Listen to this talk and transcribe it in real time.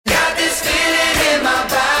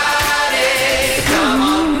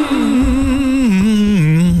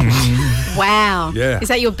Yeah. Is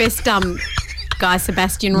that your best Guy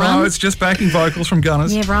Sebastian run? No, it's just backing vocals from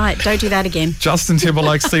Gunners. Yeah, right. Don't do that again. Justin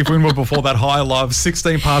Timberlake, Steve Winwood before that. High Love,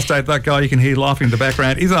 16 past 8. That guy you can hear laughing in the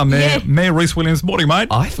background is our mayor, Mayor Reece Williams. Morning, mate.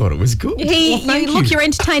 I thought it was good. Look, you're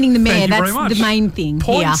entertaining the mayor. Thank you That's very much. the main thing.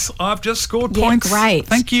 Points. Here. I've just scored points. Great.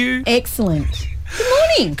 Thank you. Excellent.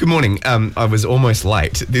 Good morning. Good morning. I was almost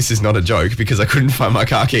late. This is not a joke because I couldn't find my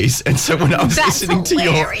car keys. And so when I was listening to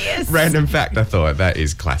your random fact, I thought that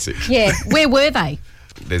is classic. Yeah. Where were they?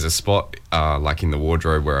 There's a spot like in the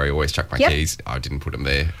wardrobe where I always chuck my keys. I didn't put them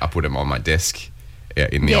there. I put them on my desk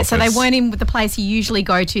in the office. So they weren't in the place you usually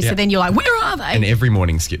go to. So then you're like, where are they? And every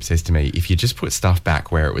morning Skip says to me, if you just put stuff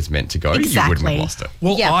back where it was meant to go, you wouldn't have lost it.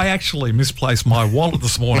 Well, I actually misplaced my wallet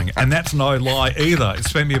this morning, and that's no lie either. It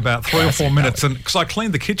spent me about 3 or 4 minutes, and because I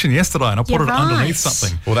cleaned the kitchen yesterday and I put it underneath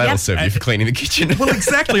something. Well, that'll serve you for cleaning the kitchen. Well,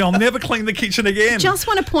 exactly. I'll never clean the kitchen again. Just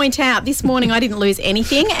want to point out, this morning I didn't lose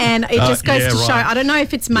anything, and it just goes to show, I don't know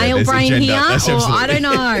if it's male brain here, or I don't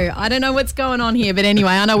know. I don't know what's going on here, but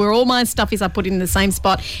anyway, I know where all my stuff is. I put it in the same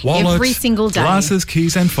spot every single day. Glasses,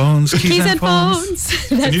 keys and phones. Keys and phones.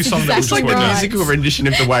 That's a new song exactly the musical rendition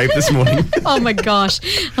of The Wave this morning. Oh my gosh.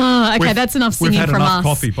 Oh, okay, that's enough singing from us. We've had enough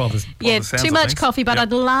coffee by the sounds too much coffee, but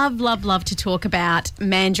I'd love to talk about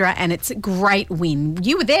Mandurah and its great win.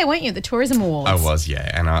 You were there, weren't you, at the Tourism Awards? I was,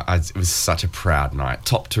 yeah, and it was such a proud night.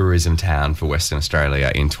 Top tourism town for Western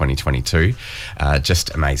Australia in 2022.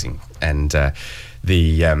 Just amazing. And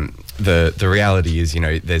the reality is,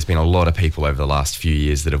 there's been a lot of people over the last few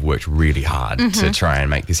years that have worked really hard to try and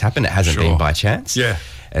make this happen. It hasn't been by chance. Yeah.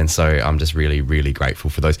 And so I'm just really, really grateful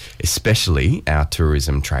for those, especially our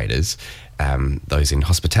tourism traders, those in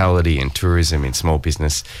hospitality and tourism, in small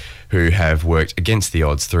business, who have worked against the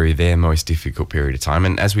odds through their most difficult period of time.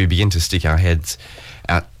 And as we begin to stick our heads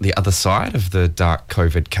out the other side of the dark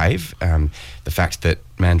COVID cave, the fact that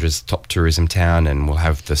Mandurah's top tourism town, and we'll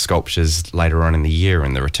have the sculptures later on in the year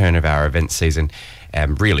and the return of our event season,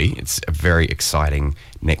 really, it's a very exciting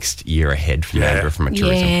next year ahead for Mandurah from a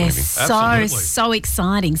tourism point of view. So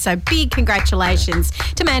exciting. So big congratulations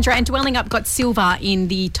to Mandurah, and Dwelling Up got silver in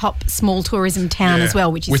the top small tourism town as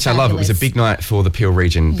well, which is fabulous. I love. It was a big night for the Peel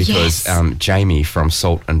region because Jamie from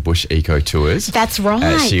Salt and Bush Eco Tours. That's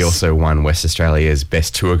right. She also won West Australia's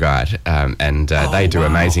best tour guide, and they do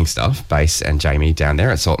amazing stuff, Base and Jamie down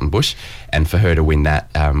there at Salt and Bush. And for her to win that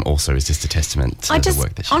also is just a testament to the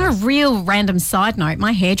work that she does. On a real random side note,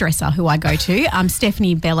 my hairdresser, who I go to,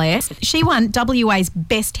 Stephanie Belair, she won WA's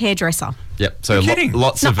best hairdresser. Yep, so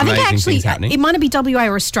lots of amazing things happening. It might be WA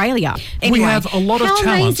or Australia. Anyway, we have a lot of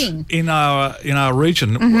talent in our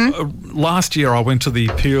region. Last year I went to the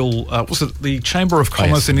Peel, the Chamber of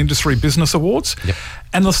Commerce and Industry Business Awards. Yep.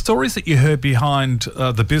 And the stories that you heard behind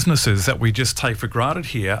the businesses that we just take for granted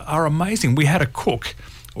here are amazing. We had a cook,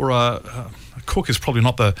 or a cook is probably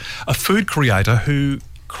not a food creator who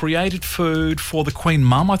created food for the Queen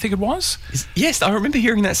Mum, I think it was. Yes, I remember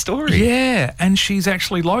hearing that story. Yeah, and she's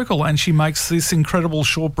actually local, and she makes this incredible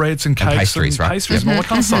shortbreads and cakes and pastries and all that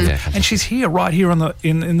kind of stuff. Yeah, and she's here, right here in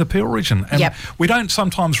the Peel region. And we don't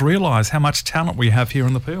sometimes realise how much talent we have here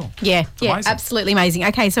in the Peel. Yeah, absolutely amazing.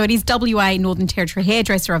 Okay, so it is WA Northern Territory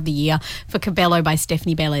Hairdresser of the Year for Cabello by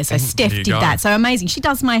Stephanie Belair. So Steph did that. So amazing. She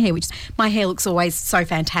does my hair, my hair looks always so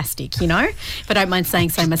fantastic, if I don't mind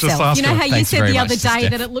saying so myself. You know how you said the other day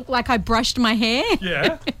that it looked like I brushed my hair?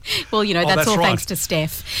 Yeah. Well, that's all thanks to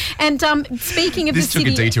Steph. And speaking of the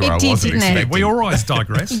city... This took a detour I wasn't expecting. We always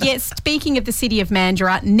digress. Yes, speaking of the city of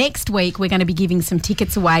Mandurah, next week we're going to be giving some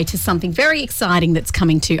tickets away to something very exciting that's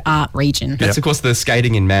coming to our region. That's, of course, the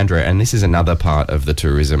skating in Mandurah, and this is another part of the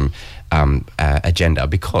tourism agenda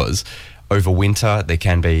because... over winter, there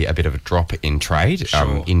can be a bit of a drop in trade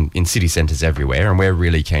in city centres everywhere, and we're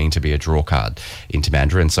really keen to be a draw card into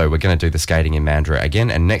Mandurah, and so we're going to do the skating in Mandurah again,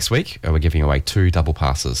 and next week we're giving away 2 double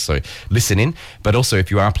passes, so listen in, but also if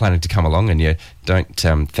you are planning to come along and you don't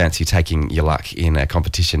fancy taking your luck in a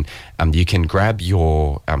competition, you can grab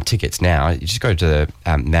your tickets now. You just go to the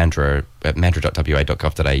Mandurah,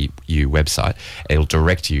 mandurah.wa.gov.au website. It'll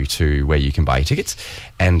direct you to where you can buy your tickets,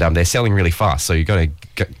 and they're selling really fast, so you've got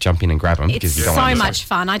to jump in and grab them. It's so much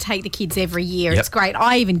fun. I take the kids every year. It's great.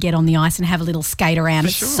 I even get on the ice and have a little skate around.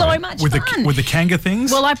 It's so much fun. With the kanga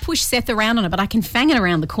things? Well, I push Seth around on it, but I can fang it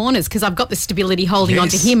around the corners because I've got the stability holding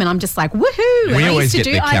onto him, and I'm just like, woohoo. We always get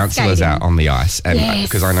the counsellors out on the ice, and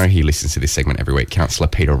because I know he listens to this segment every week, Counsellor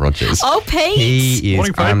Peter Rogers. Oh, Pete. He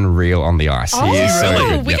is unreal on the ice. Oh, he is so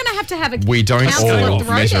good. We're going to have a We don't all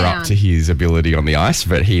measure up to his ability on the ice,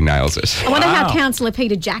 but he nails it. I wonder how Counsellor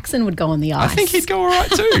Peter Jackson would go on the ice. I think he'd go all right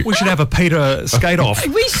too. We should have a Peter skate off.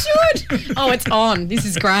 We should. Oh, it's on. This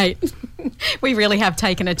is great. We really have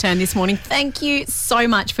taken a turn this morning. Thank you so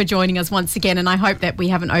much for joining us once again, and I hope that we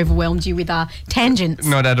haven't overwhelmed you with our tangents.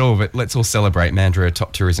 Not at all, but let's all celebrate Mandurah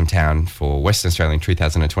top tourism town for Western Australia in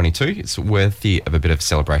 2022. It's worthy of a bit of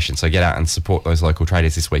celebration. So get out and support those local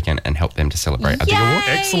traders this weekend and help them to celebrate a big award.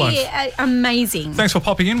 Excellent. Amazing. Thanks for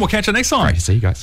popping in. We'll catch you next time. Great to see you guys.